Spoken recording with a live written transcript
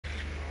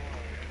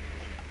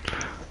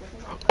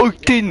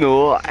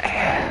Ultino.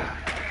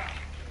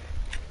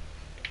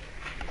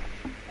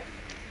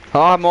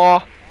 Hi,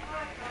 Ma.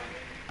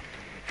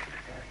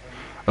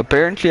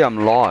 Apparently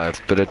I'm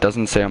live, but it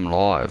doesn't say I'm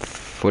live.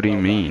 What do you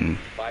mean?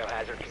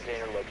 Biohazard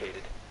container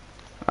located.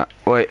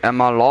 Wait,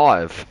 am I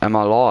live? Am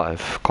I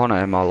live? Connor,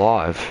 am I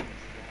live?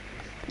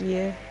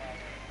 Yeah.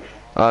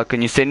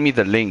 Can you send me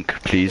the link,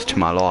 please, to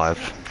my live?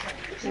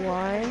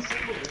 Why?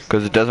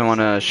 Because it doesn't want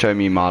to show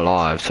me my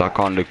live, so I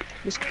can't look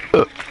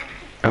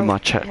at my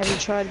chat. Have you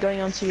tried going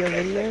onto your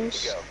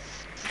videos?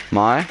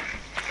 My?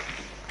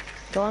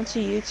 Go onto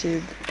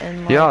YouTube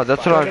and like, Yeah,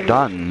 that's what I've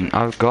done.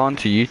 I've gone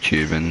to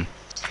YouTube and...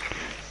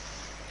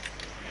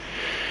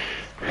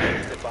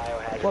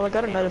 Well, I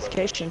got a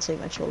notification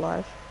saying that you're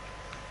live.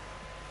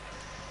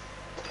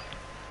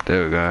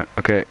 There we go.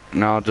 Okay,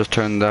 now just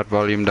turn that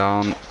volume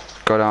down.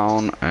 Go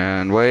down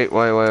and wait.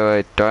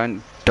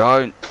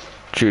 Don't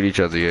shoot each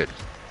other yet.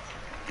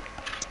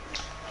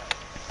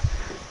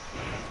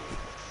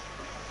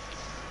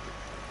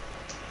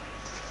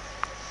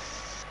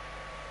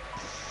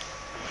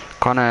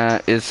 Connor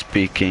is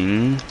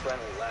speaking.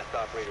 Friendly, last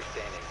operator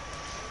standing.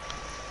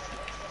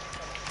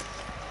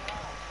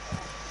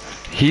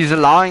 He's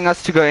allowing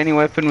us to go any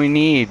weapon we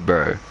need,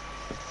 bro.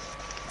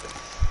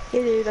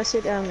 Yeah, dude, I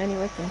said any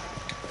weapon.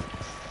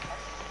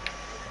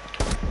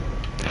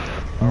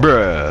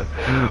 Bruh.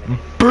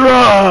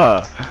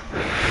 Bruh.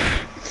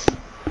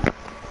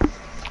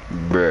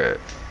 Bruh.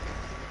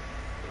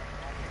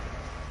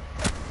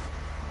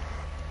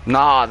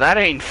 Nah, that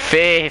ain't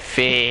fair,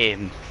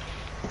 fam.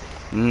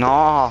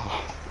 Nah.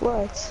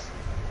 What?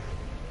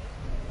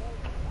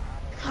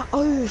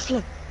 Oh,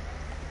 flip.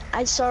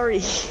 I'm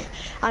sorry.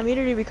 I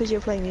muted you because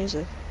you're playing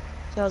music.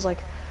 So I was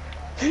like,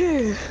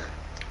 phew.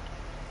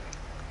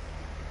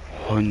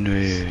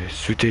 Honey,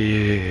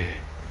 suteye.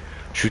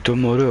 It's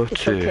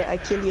okay, I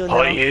kill you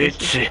now. I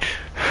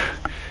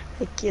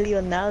kill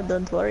you now,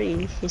 don't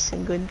worry. He's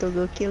going to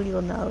go kill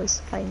you now, it's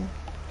fine.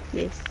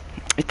 Yes.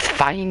 It's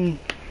fine.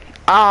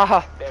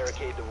 Ah.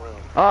 Barricade the room.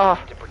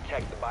 Ah. To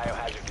protect the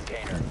biohazard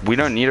container. We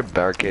don't need a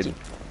barricade.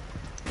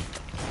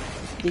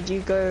 Did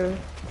you go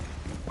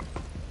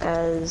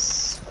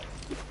as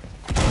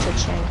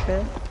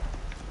Tachanka?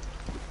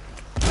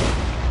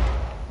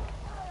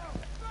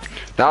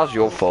 That was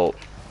your fault.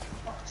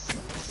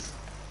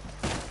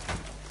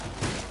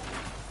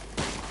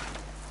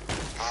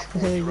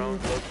 Drone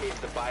located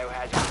the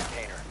biohazard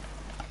container.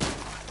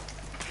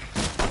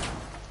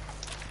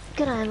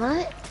 G'day,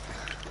 mate.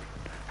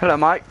 Hello,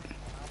 mate.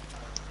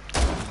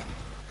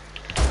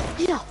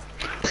 Yeah.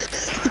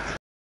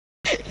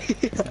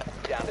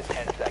 Down to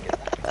 10 seconds.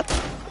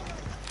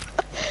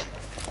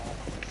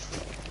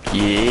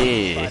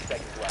 Yeah. 5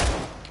 seconds left.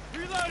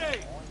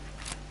 Reloading!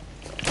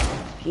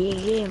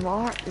 Yeah,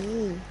 Mark.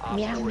 Meow, Op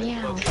 4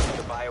 meow. located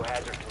the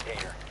biohazard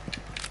container.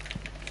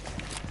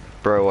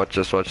 Bro, watch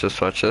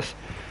this.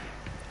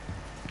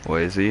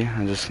 Where is he?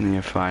 I just need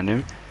to find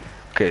him.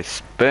 Okay,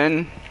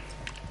 spin.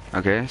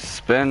 Okay,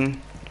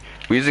 spin.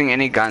 We're using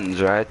any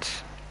guns,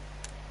 right?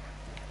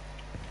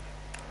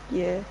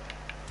 Yeah.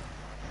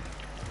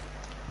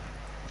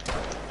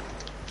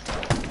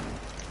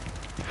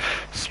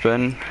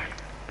 Spin.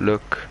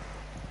 Look.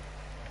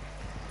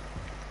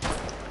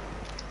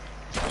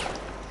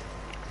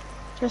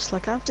 Just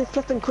like after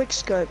flipping quick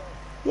scope.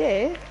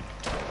 Yeah.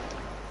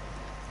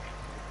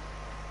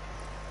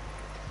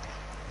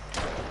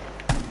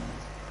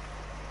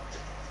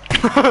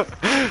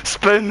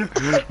 Spin.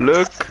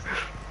 Look.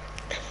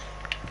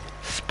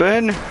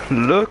 Spin.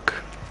 Look.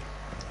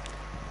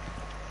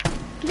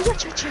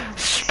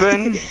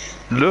 Spin.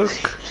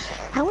 Look.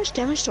 How much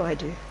damage do I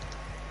do?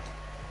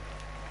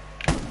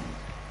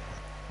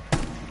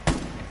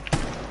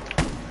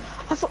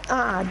 I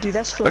thought, dude,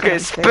 that's flipping Okay,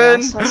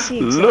 unfair. spin. I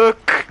see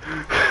Look.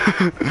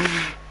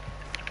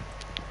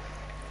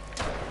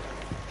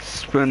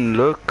 Spin.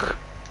 Look.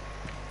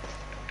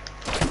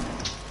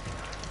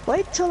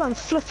 Wait till I'm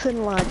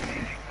flipping like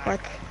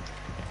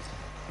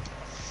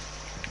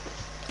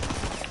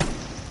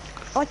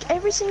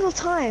every single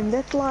time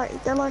that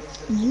they're like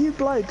you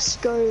blokes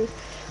go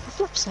for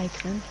flip's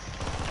sake, man.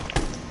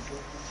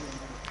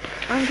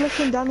 I'm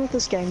flipping done with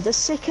this game. The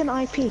second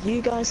I peak,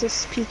 you guys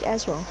just peak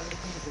as well.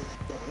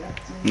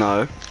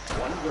 No.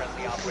 One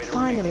friendly operator.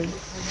 Finally.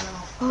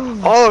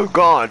 Oh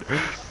God.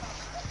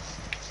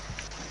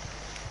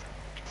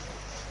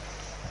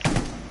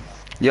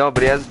 Yeah,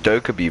 but he has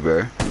Dokkaebi,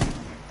 bro.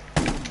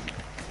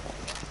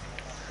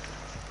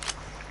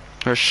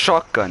 A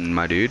shotgun,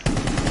 my dude.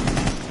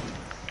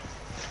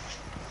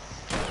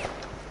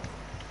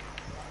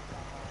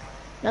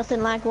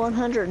 Nothing like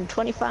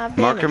 125 damage.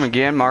 Mark him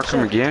again, mark him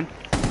again.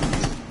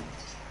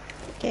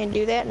 Can't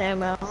do that no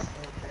more.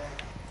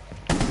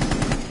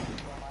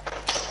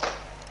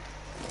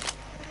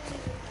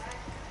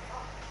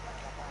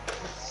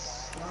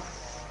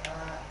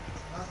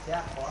 Not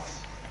that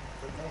boss,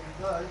 but maybe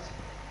does.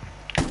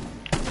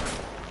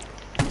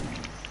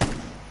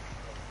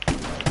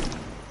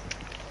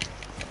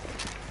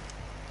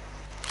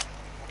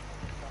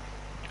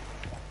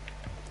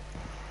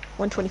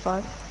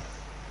 $125.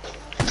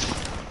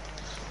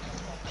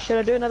 Should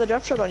I do another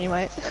drop shot on you,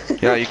 mate?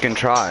 Yeah, you can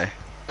try.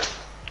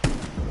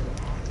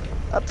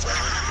 Up.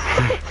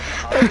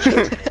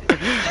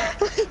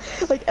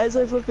 Like as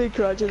I flipping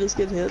crouch, I just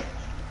get hit.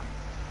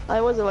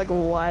 I wasn't like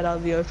wide out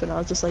in the open. I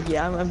was just like,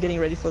 yeah, I'm getting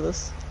ready for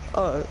this.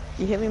 Oh,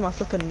 you hit me in my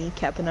flipping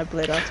kneecap and I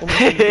bled out. Almost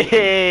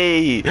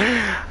Hey!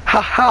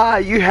 Haha!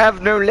 You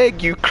have no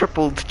leg, you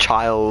crippled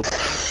child.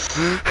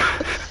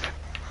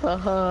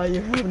 Haha,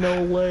 you have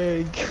no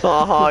leg.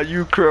 Haha!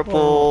 You cripple.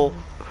 Oh.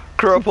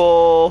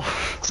 Cripple.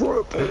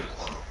 Cripple.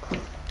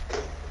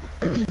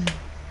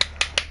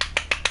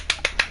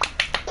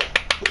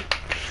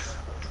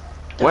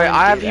 Wait,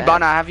 I have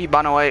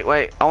Hibana,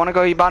 wait, I wanna go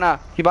Hibana,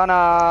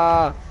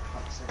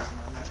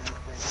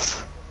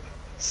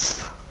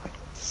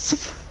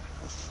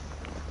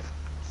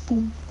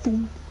 Boom,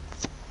 boom.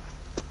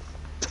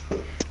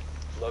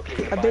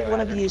 I bet one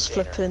of you is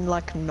flipping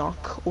like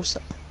knock or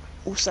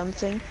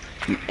something.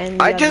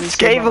 And I just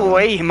gave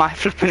away my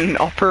flipping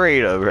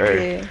operator, bro.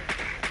 Yeah.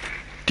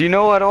 Do you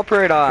know what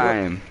operator I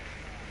am?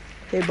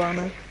 Hey,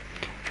 Bana.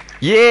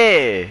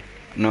 Yeah!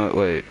 No,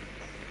 wait.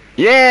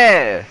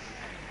 Yeah!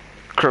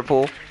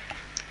 Cripple.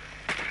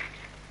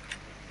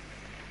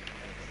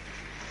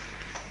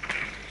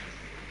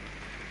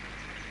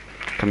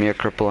 Come here,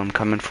 cripple. I'm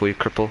coming for you,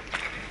 cripple.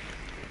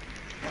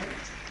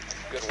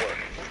 Good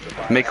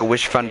work. Make a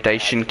wish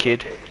foundation,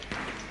 kid.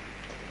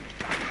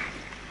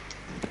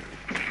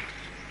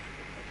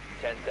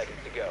 10 seconds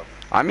to go.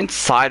 I'm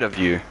inside of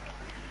you.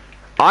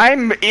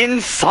 I'm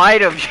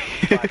inside of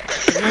you.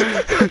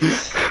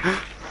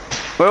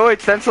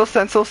 wait,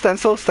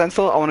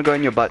 stencil. I wanna go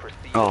in your butt.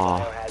 Proceed to Oh.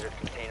 biohazard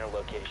container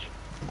location.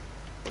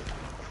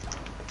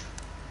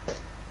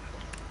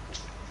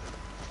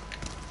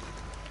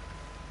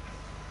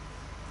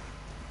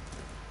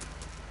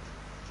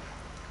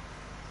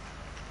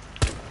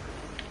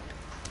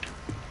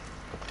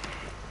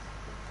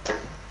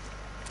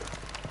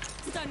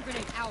 Stun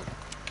grenade out.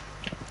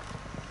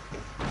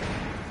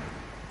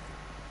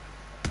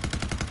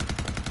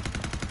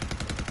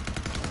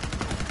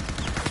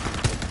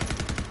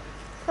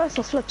 Oh,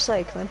 for flip's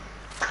sake, man.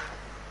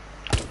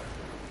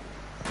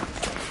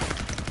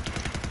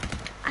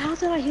 How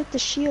did I hit the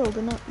shield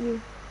and not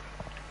you?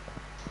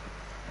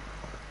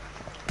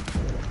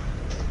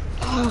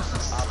 Op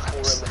 4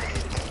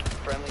 eliminated.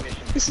 Friendly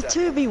mission It's a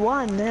successful.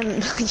 2v1 then.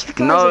 You guys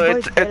No, are both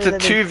it's better a than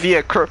 2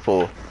 via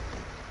cripple.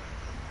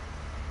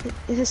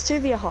 It is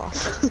 2v a half.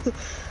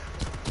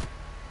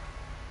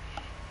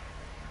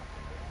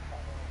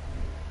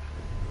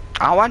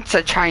 I want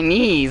a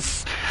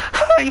Chinese.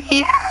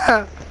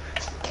 Yeah.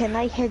 Can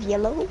I have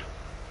yellow?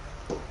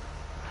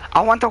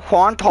 I want a Sounds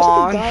like a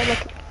wonton. guy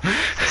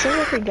sounds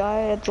like a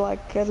guy at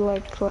like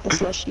a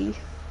slushy.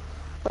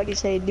 Like you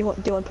say, do you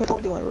want purple,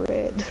 do you want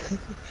red?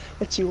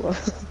 What you want?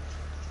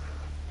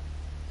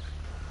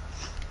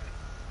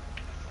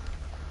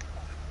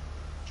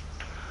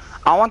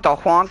 I want a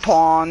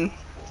wonton.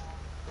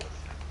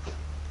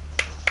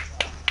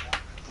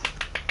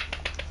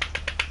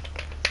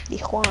 The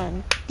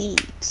Juan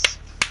Deeks.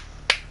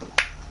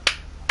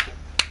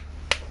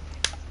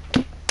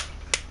 We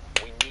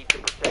need to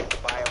protect the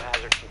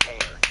biohazard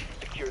container.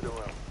 Secure the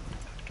room.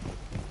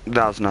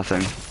 That was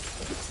nothing.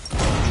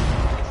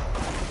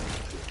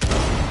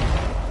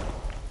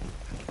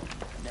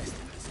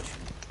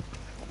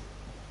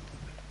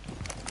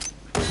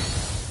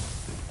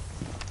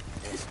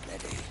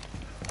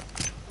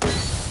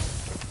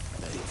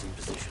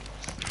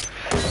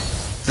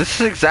 This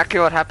is exactly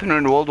what happened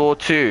in World War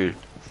II.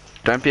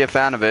 Don't be a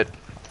fan of it.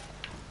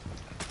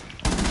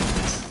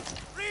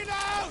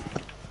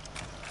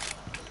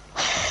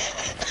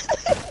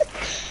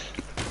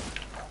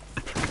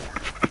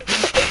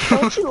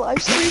 Aren't you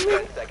live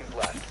streaming? 10 seconds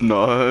left.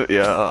 No,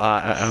 yeah,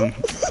 I am.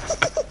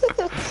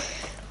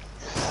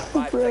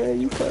 5 Bro,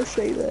 seconds. you can't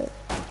say that.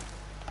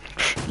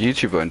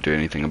 YouTube won't do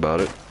anything about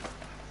it.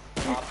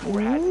 Op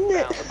 4 hasn't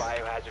found the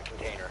biohazard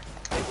container.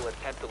 They will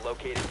attempt to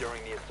locate it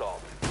during the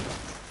assault.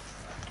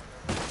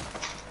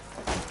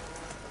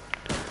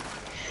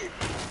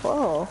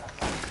 Oh,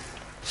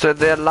 So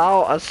they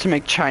allow us to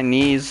make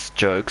Chinese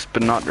jokes,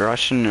 but not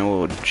Russian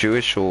or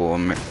Jewish or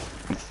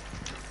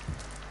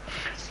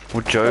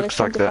well, jokes it's like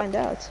time to that. find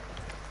out.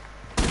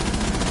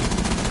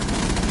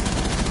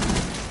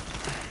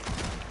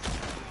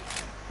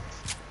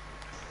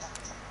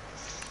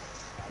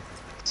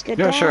 Let's get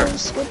Yeah, down, sure.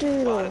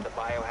 Spotted skadoodle. the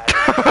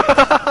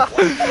biohazard.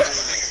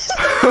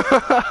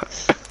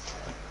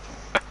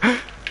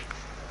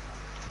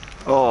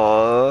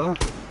 Oh.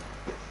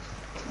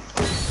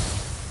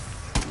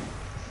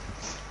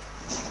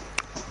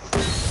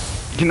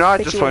 You know, I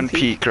Bet just you won't won't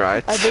peek. peek,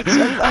 right? I bet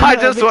I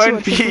just bet you won't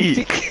won't fucking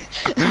peek.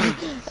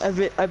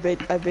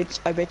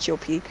 I bet you'll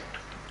peek.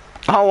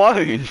 I won't.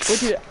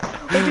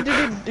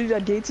 Dude, I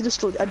dare to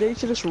just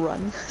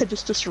run.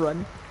 just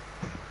run.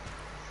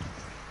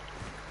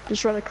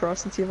 Just run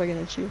across and see if I can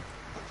hit you.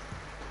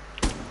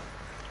 I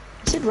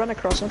said run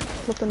across, I'm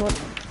flipping what?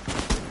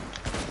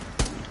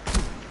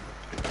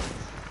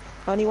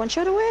 Only one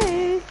shot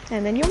away,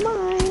 and then you're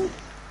mine.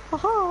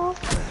 Haha.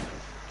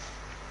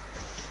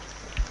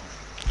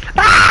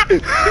 All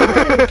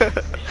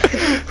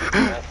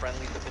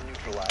friendlies have been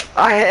neutralized.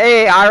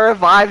 Hey, I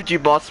revived you,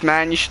 boss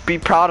man. You should be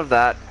proud of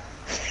that.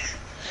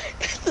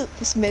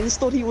 This man just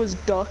thought he was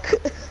Doc.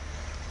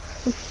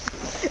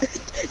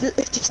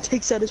 It just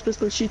takes out his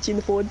pistol, shoots you in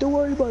the forward. Don't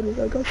worry about it,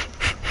 I got you.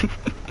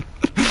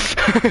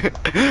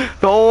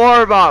 Don't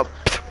worry about it.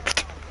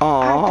 I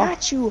Aww.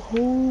 got you,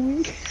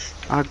 homie.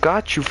 I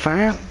got you,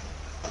 fam.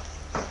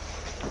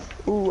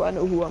 Ooh, I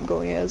know who I'm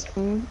going as.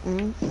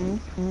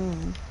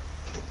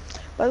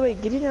 By the way,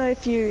 did you know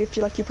if you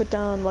put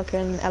down like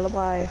an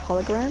alibi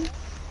hologram,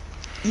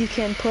 you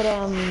can put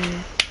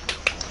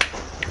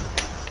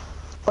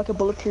like a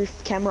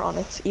bulletproof camera on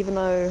it, even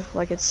though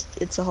like it's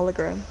a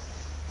hologram.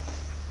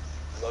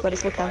 But it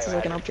still counts as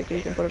like an object that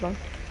you can put it on.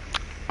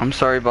 I'm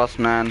sorry, boss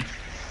man.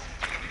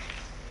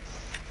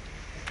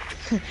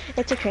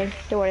 It's okay,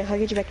 don't worry, I'll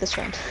get you back this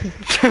round.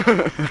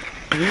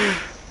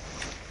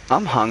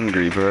 I'm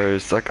hungry,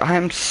 bros. Like, I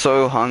am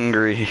so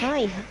hungry.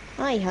 Hi,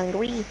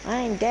 hungry.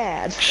 I'm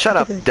Dad. Shut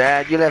up,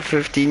 Dad. You left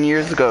 15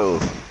 years ago.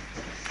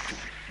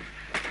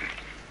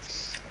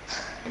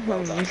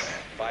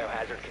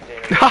 Biohazard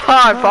container.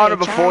 Haha, I found it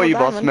Hi, before you,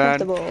 child, boss I'm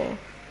man. uncomfortable.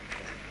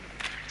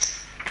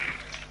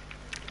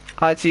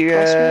 Hi to you,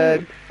 Boss Ed.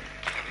 man,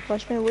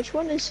 boss man, which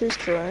one is his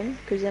drone?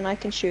 Because then I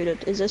can shoot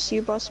it. Is this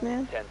you, boss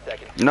man? 10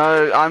 seconds.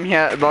 No, I'm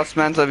here. Boss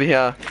man's over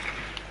here.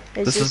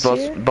 Is This is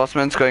you? boss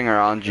man's going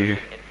around you. In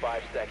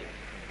 5 seconds.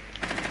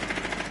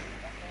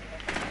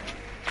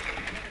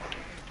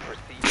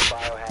 Proceed to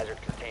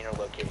biohazard container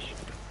location.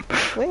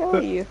 Where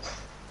are you?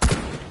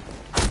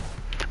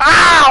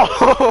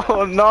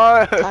 Ow!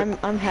 No!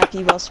 I'm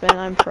happy, boss man.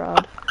 I'm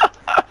proud.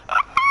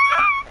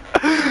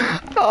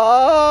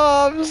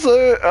 Oh, I'm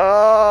so.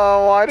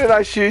 Oh, why did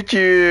I shoot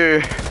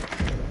you?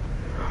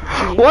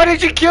 Why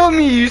did you kill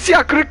me? You see,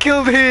 I could have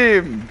killed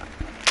him.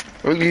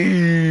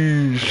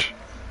 Please.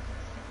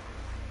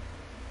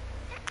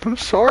 I'm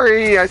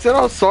sorry. I said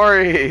I was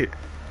sorry.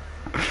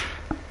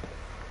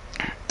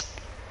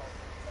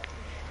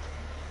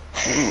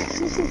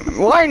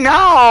 Why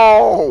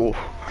now?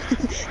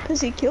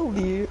 Because he killed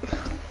you.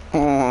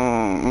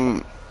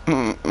 Mm,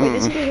 Wait,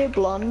 isn't your hair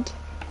blonde?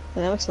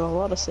 And that makes a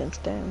lot of sense,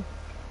 damn.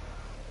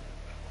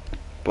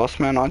 Boss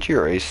man, aren't you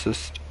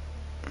racist?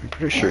 I'm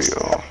pretty sure you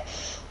are.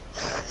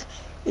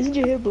 Isn't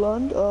your hair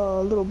blonde?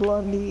 Oh, little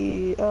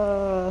blondie.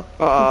 Boss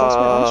man,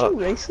 aren't you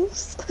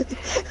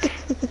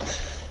racist?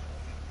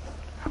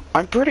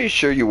 I'm pretty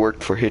sure you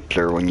worked for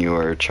Hitler when you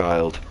were a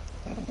child.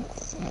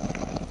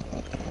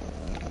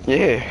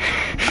 Yeah.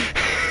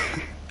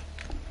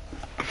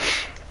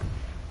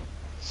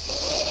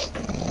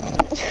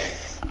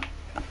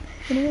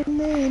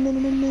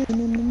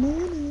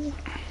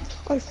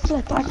 Oh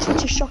flip, I took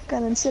a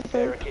shotgun instead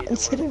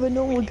of a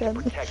normal gun.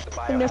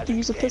 I didn't have to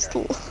use a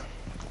pistol.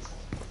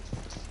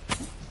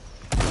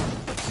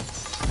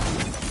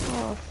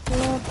 Oh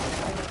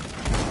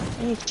flip.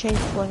 I need to change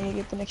before I need to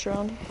get the next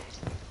round.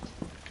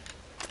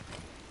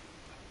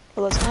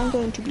 Otherwise I'm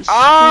going to be screwed.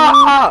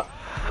 Ah!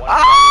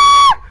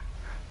 Ah!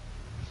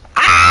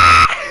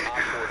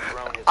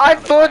 Ah! I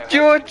thought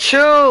you were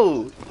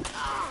chill.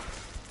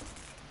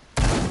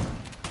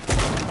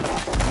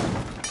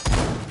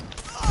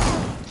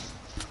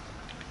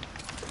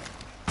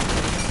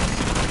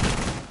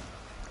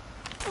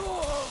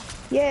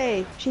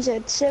 Yay, she's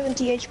at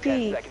 70 10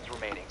 HP. seconds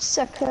remaining.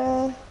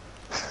 Sucker.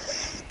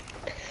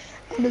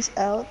 I'm just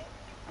out.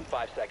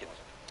 5 seconds.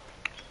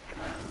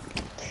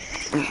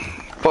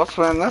 Boss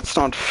man, that's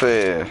not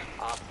fair.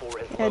 Op 4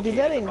 has Yeah, dude,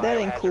 that located ain't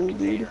the cool, biohazard dude.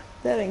 container.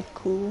 That ain't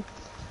cool.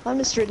 I'm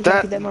just really That-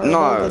 happy that my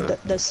no. revolver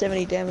does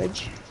 70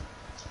 damage.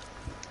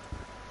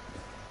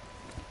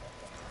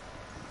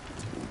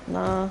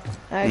 Nah,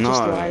 I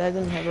just No. lied. I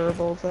didn't have a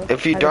revolver.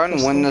 If you I had a don't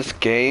win pistol. this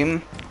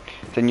game,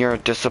 then you're a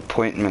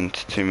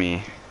disappointment to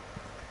me.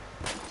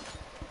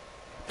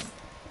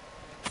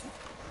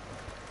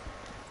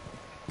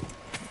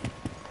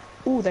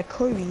 Ooh, that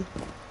Kobe.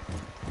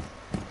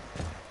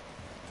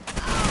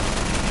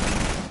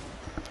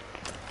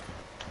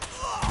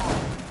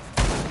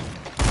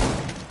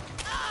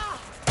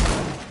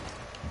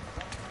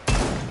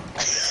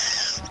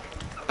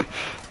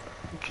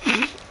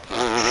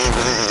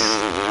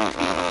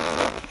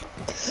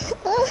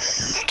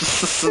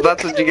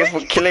 That's what you get for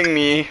killing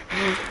me.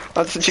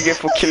 That's what you get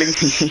for killing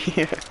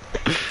me.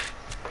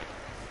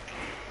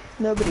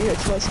 Nobody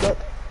hurts my spot.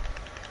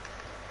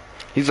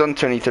 He's on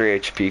 23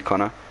 HP,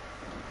 Connor.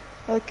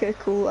 Okay,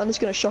 cool. I'm just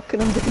gonna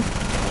shotgun him then.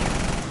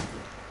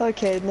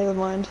 Okay, never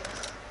mind.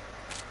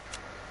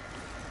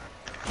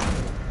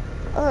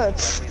 Oh,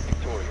 pfft.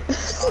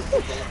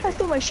 I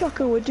thought my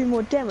shotgun would do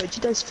more damage.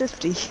 It does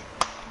 50.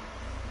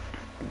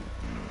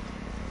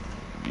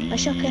 My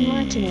shotgun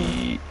lied to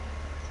me.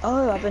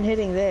 Oh, I've been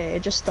hitting there.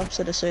 It just stops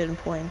at a certain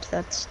point.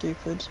 That's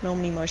stupid.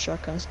 Normally most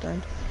shotguns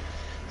don't.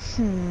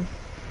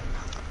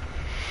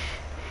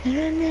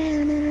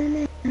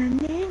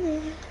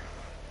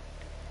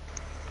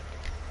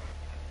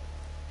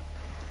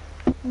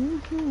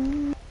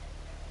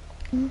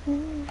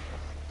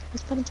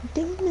 Let's find some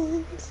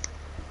demons.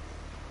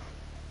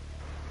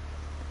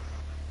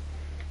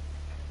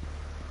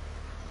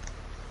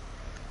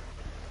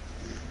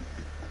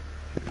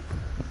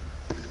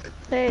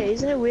 Hey,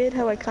 isn't it weird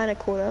how I kinda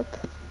caught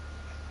up?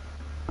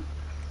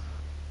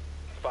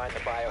 Find the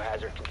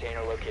biohazard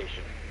container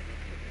location.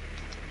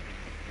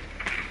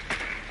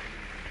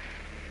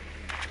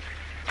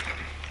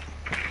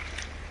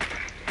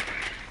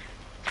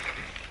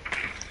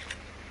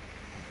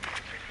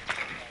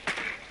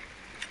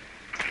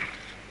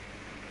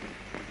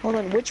 Hold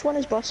on, which one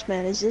is Boss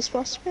Man? Is this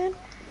Boss Man?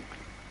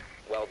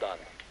 Well done.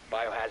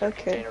 Biohazard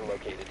Okay. container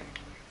located.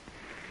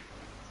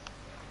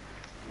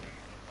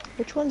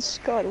 Which one's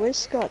Scott? Where's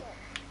Scott?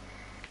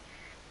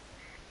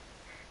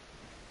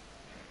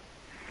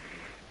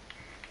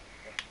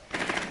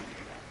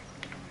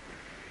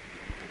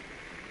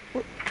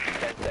 W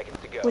 10 seconds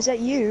to go. Was that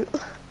you?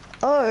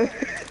 Oh.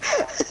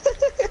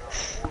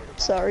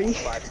 Sorry.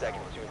 5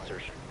 seconds to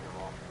insertion.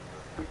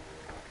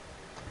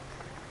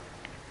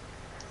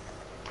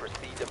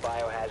 Proceed to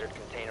biohazard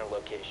container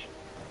location.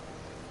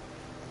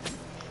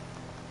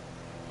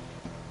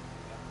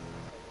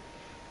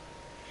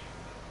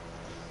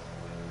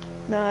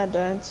 No, I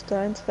don't.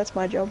 That's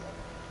my job.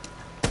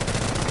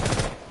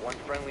 One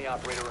friendly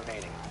operator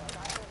remaining.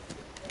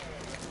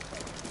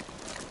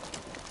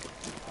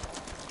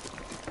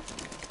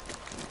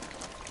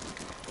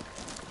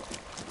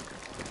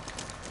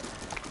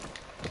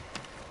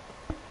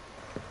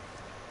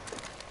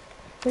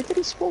 Where did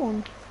he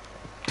spawn?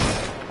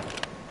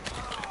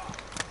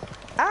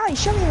 Ah, he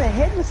shot me in the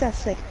head with that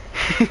thing.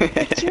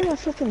 It threw my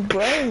flipping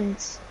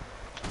brains.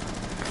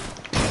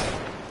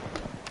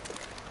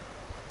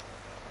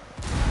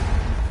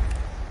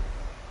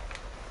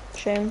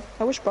 Shame.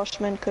 I wish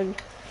Bossman could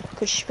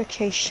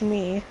showcase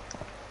me.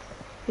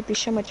 He'd be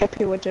so much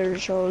happier with the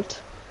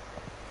result.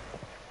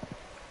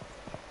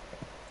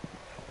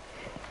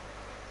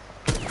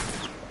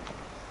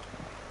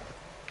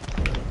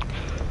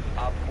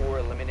 Op 4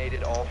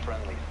 eliminated all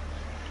friendlies.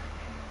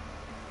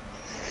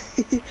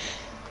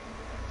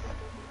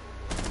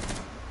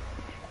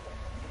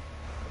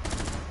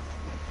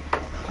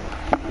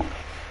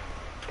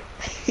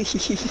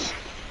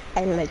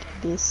 I like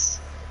this.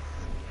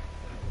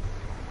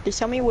 Just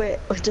tell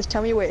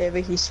me wherever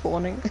he's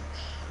spawning.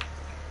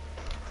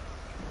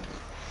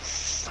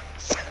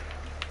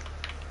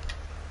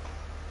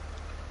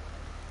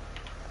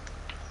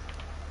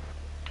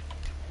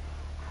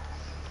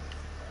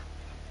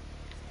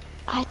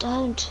 I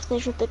don't.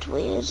 They're a bit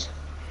weird.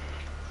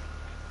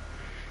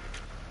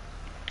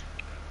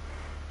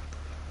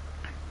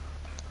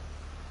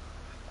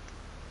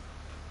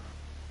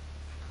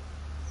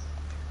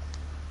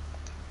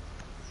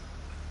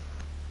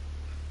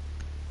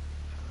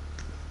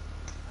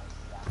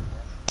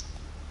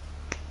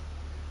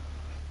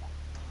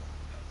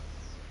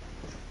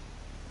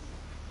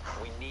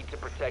 We need to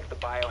protect the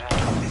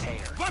biohazard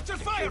container. Watch your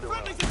fire! Secure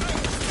the Friendly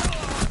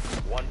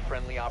room. One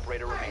friendly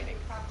operator remaining.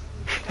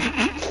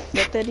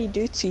 What did he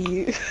do to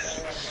you?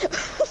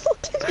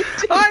 What did he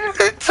do? I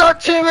didn't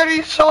touch him and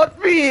he shot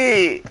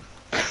me!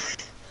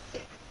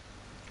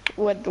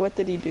 What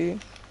did he do?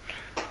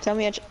 Tell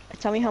me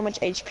how much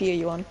HP are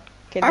you on?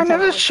 Okay, I that's how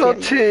never much shot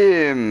HP are you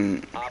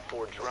him! Op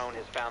 4 drone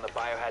has found the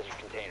biohazard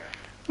container.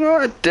 No, I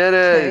on? Okay,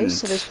 didn't!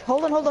 so there's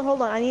hold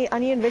on. I need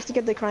to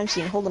investigate the crime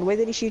scene. Hold on, where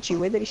did he shoot you?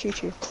 Where did he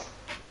shoot you?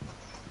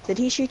 Did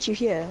he shoot you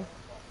here?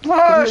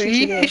 No, Did he shoot you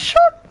he there?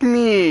 shot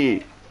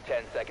me!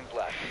 10 seconds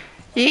left.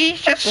 He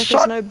just But there's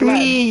shot no blood.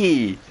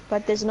 me!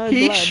 But there's no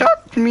He blood.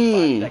 shot 5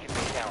 me! seconds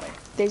and counting.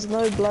 There's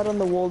no blood on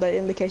the wall that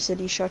indicates that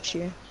he shot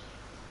you.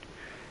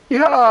 Yeah!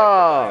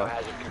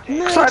 Biohazard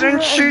container. Cause I didn't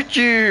Murderer. shoot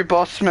you,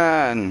 boss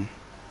man!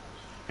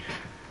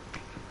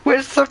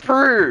 Where's the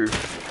proof?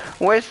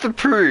 Where's the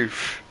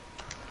proof?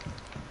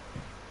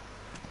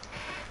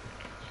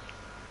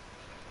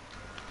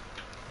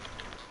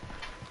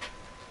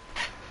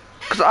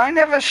 Cause I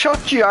never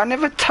shot you, I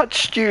never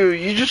touched you,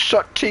 you just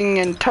shotting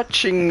and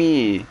touching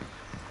me.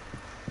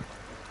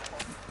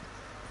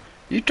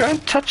 You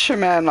don't touch a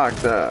man like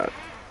that.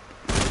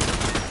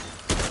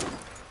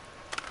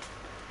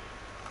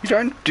 You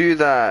don't do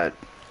that.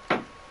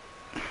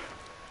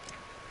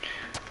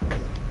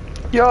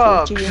 Yeah,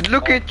 Talk to you.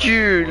 look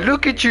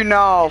at you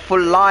now for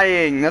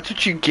lying, that's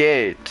what you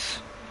get.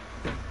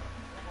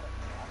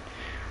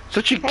 That's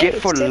what you Hey, get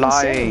it's for 10-7.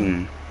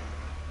 lying.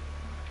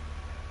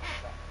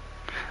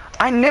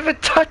 I never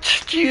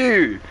touched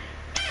you!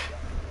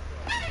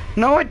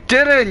 No, I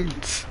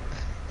didn't!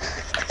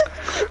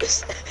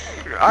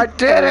 I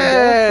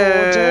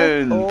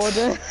didn't!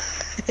 Order.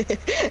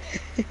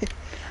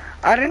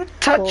 I didn't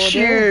touch Order.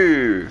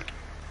 you!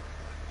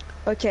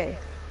 Okay,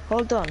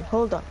 hold on.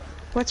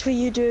 What were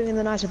you doing in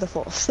the night of the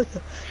 4th?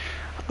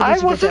 I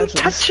wasn't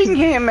touching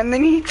him and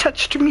then he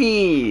touched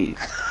me!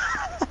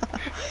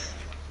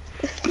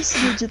 This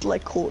is legit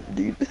like court,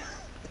 dude.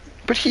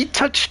 But he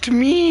touched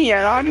me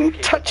and I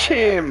didn't touch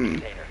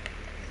him!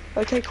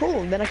 Okay,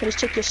 cool. Then I can just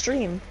check your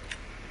stream.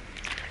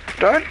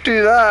 Don't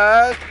do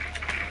that!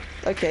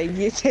 Okay,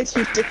 you said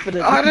you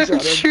definitely I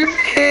didn't shot him. shoot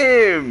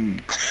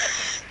him!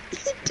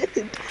 You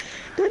did.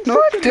 Don't No,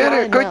 I fucking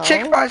lie didn't. Go now.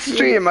 check my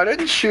stream. I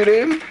didn't shoot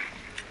him.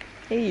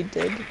 Yeah, you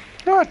did.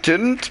 No, I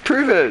didn't.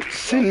 Prove it.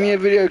 Send me a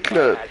video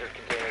clip. Biohazard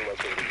container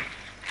located.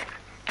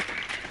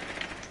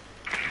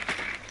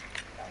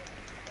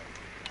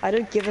 I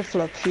don't give a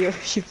flip. You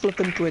flip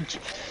and twitch.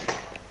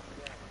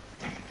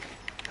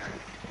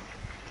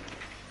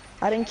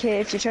 I don't care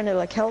if you're trying to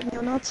like help me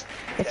or not.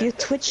 If you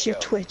twitch, you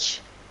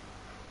twitch.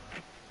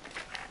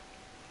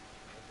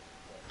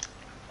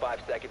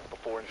 5 seconds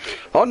before insertion.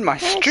 On my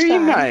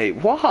stream, mate.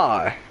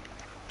 Why?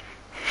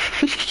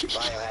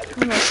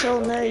 Biohazard My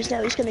soul knows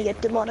now he's gonna get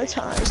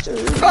demonetized.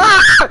 Ooh.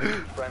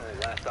 friendly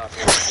last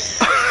operator.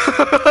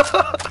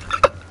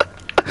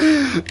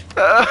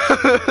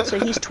 So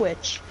he's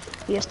Twitch.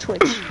 He has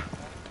Twitch.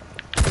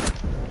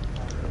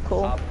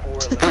 Cool. Op 4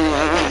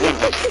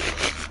 eliminated.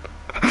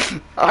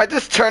 I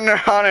just turned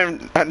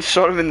around and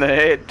shot him in the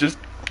head. Just.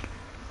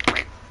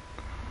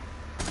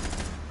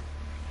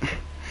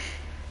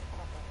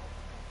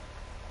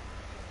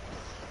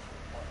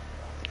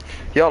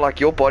 Yeah, like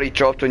your body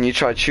dropped when you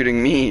tried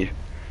shooting me.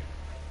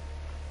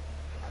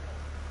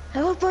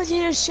 How about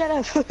you just shut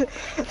up?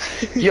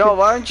 Yo,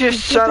 why don't you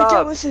shut Keep it down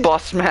up, with it.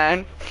 boss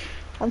man?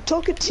 I'm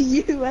talking to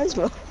you as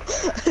well.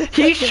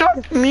 He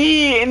shot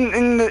me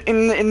in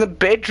the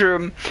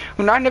bedroom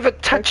when I never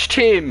touched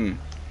him.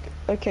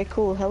 Okay,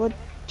 cool. How about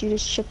you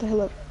just shut the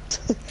hell up?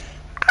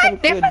 I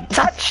never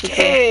touched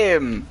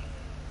him.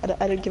 I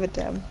don't give a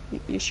damn.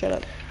 You shut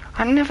up.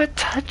 I never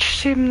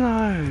touched him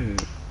though.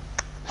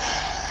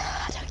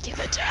 I don't give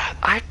a damn.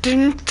 I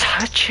didn't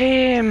touch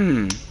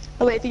him.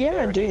 Oh wait, if you get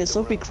around doing this,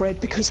 it'll be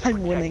great because I'm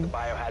Protect winning. the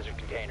biohazard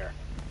container.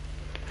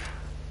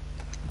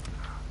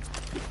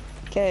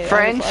 Okay,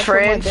 Friends, I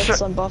friends, put my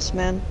bets on Boss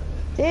Man.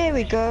 There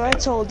we go. I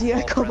told you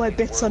I got my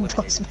bets on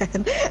Boss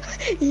Man.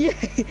 Yay!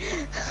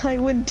 I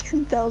win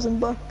 10,000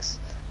 bucks.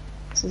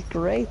 This is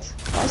great.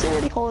 Why is there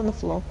already a hole in the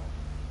floor?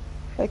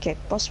 Okay,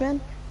 Boss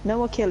Man, no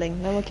more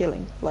killing, no more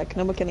killing. Like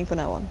no more killing from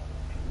now on.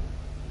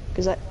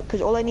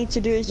 Because all I need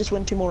to do is just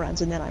win 2 more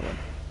rounds and then I win.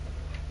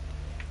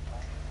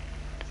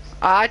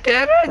 I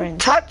didn't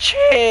Friends. touch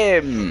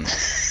him.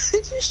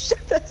 Just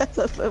shut the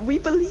hell up. We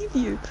believe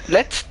you.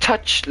 Let's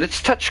touch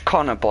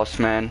Connor, boss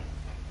man.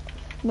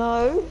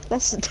 No,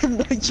 that's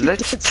no. You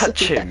Let's don't touch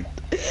say him.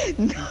 that.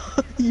 No,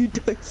 you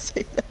don't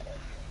say that.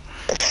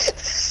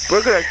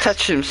 We're gonna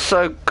touch him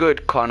so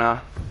good,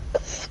 Connor.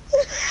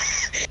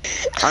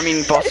 I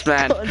mean, boss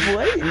man. Can't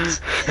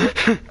wait.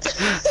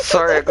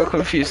 Sorry, I got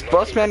confused.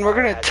 Boss man, we're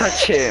gonna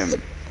touch him.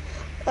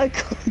 I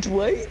can't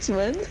wait,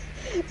 man.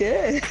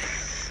 Yeah.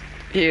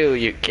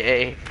 You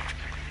gay.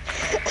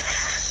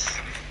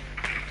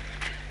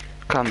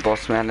 Come,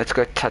 boss man, let's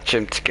go touch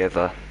him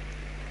together.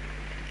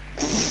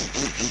 Good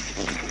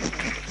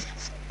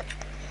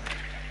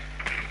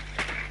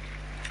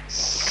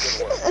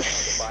work.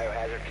 The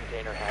biohazard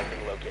container has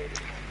been located.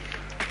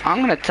 I'm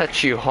gonna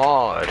touch you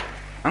hard.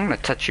 I'm gonna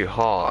touch you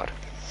hard.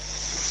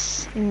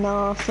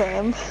 Nah,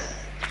 fam.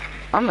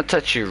 I'm gonna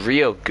touch you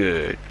real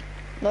good.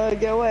 No,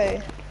 go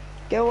away.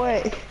 Go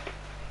away.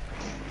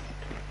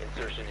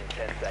 Insertion in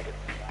 10 seconds.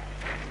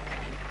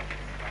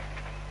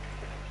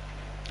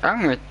 I'm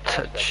gonna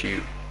touch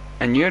you,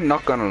 and you're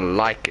not gonna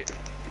like it.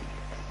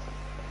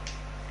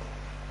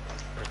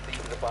 Proceed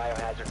to the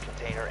biohazard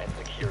container and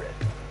secure it.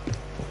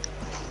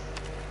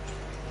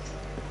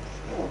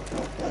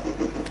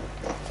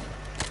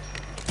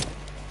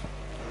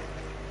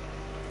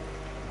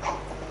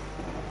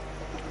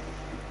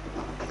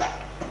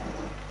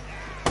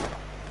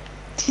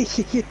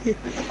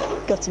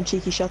 Got some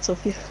cheeky shots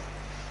off you.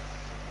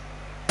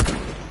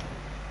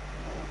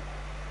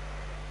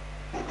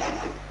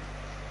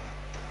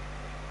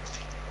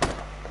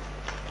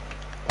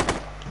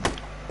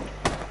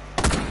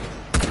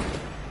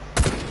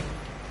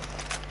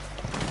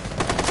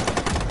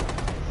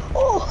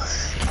 Oh!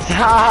 Ha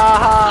ha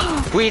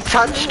ha! We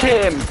touched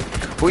him!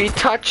 We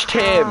touched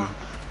him!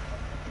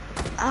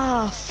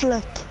 Ah,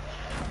 flip.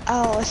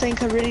 Oh, I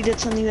think I really did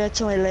something there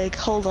to my leg.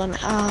 Hold on.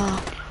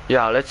 Ah.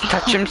 Yeah, let's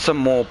touch him some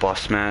more,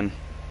 boss man.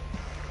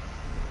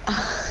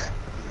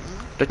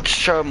 Let's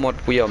show him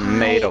what we are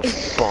made of,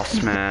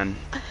 boss man.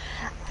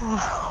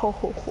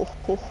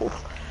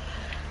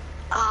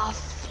 Ah,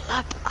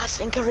 flip. I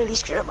think I really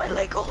screwed up my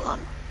leg. Hold on.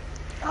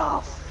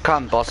 Oh.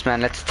 Come, boss man,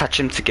 let's touch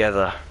him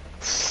together.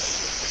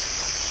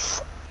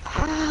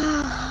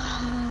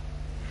 Ah.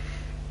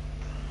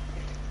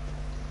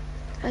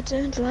 I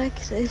don't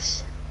like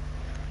this.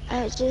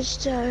 I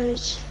just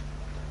don't.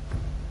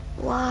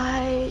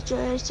 Why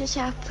does this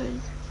happen?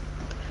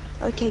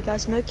 Okay,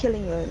 guys, no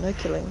killing though, no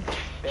killing.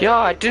 Yeah,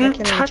 I didn't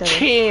killing each touch other.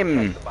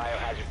 him! The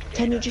biohazard container.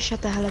 Can you just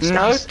shut the hell up, No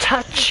guys?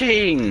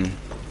 touching!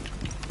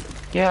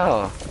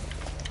 Yeah.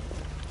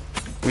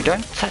 We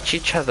don't touch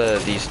each other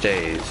these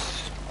days.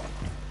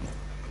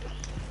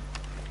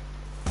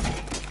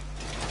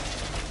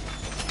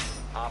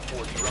 Op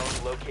 4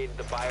 drone located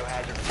the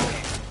biohazard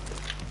container.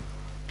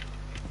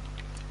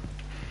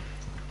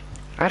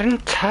 I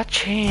didn't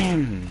touch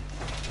him.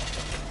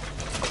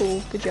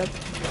 Cool, good job.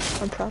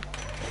 I'm proud.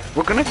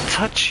 We're gonna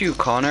touch you,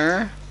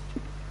 Connor.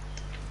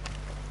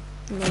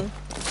 No.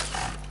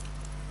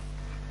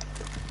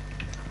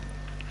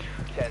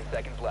 10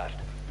 seconds left.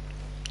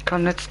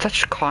 Come, let's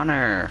touch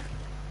Connor.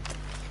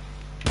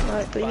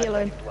 Alright, leave me 5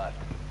 alone. seconds left.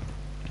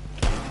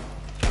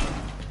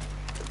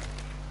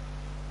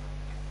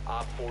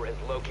 Op 4 has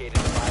located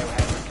the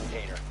biohazard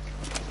container.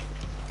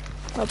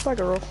 Oh,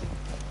 bugger off.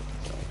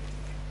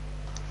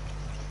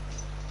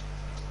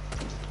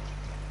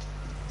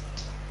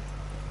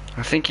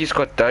 I think he's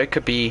got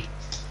Dokkaebi.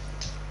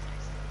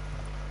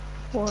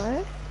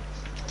 What?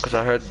 Because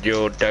I heard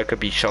your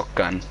Dokkaebi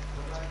shotgun.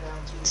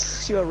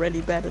 You're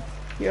really bad.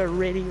 You're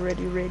really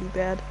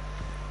bad.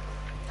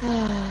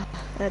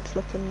 That's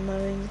flipping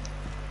annoying.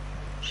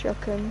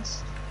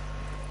 Shotguns.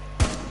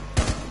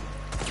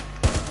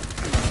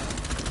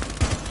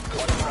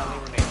 One friendly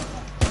remaining.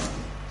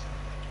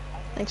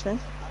 Thanks, man.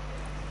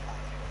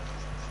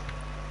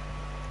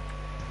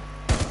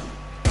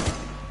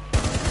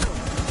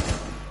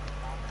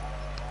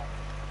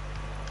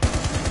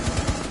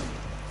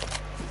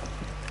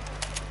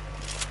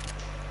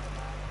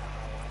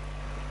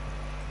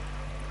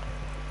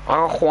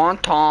 Oh,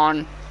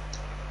 Juanton.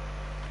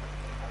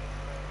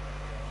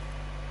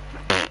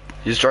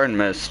 His drone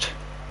missed.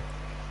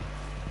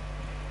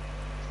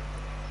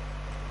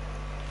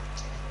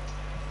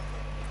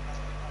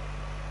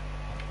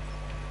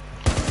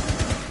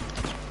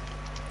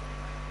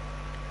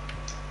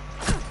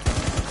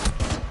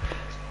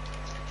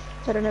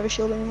 I don't have a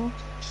shield anymore.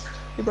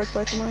 You broke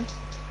both of mine.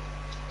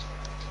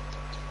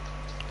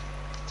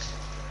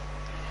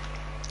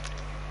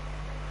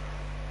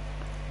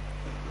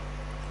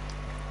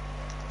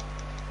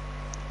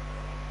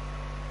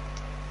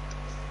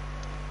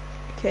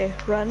 Okay,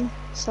 run,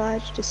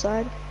 side to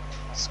side,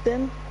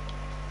 spin.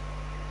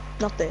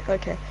 Not there,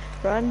 okay.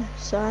 Run,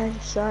 side,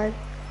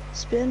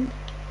 spin.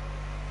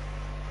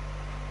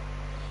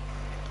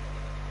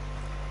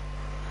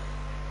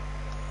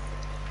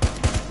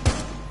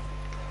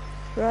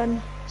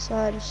 Run,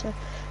 side,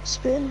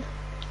 spin.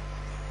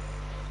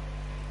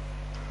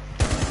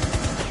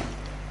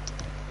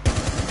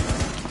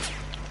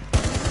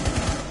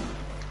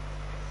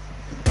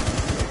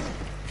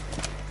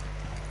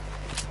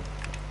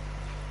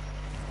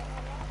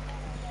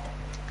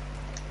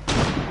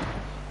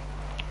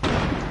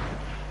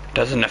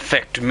 Doesn't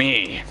affect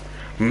me.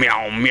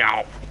 Meow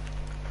meow.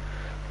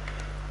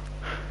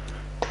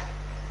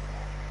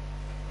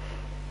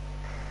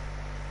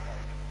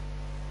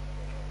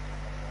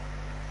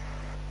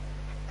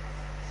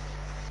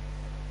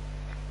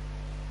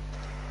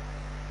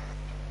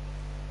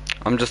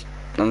 I'm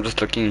just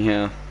looking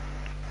here.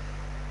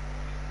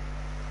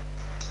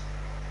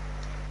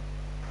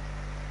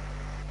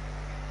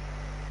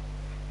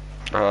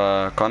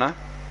 Connor?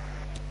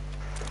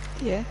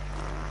 Yeah.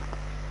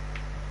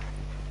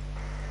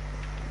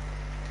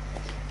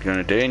 You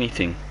gonna do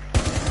anything?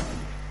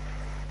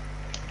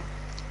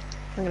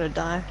 I'm gonna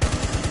die.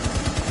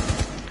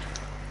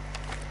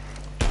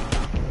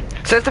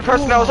 Says the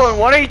person that was on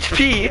 1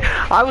 HP.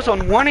 I was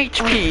on 1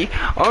 HP.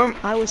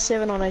 I was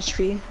 7 on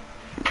HP.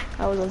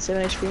 I was on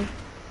 7 HP.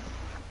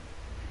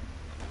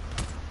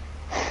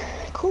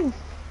 Cool.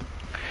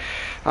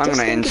 I'm Just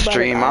gonna end think about it,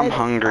 stream. I'm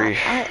hungry.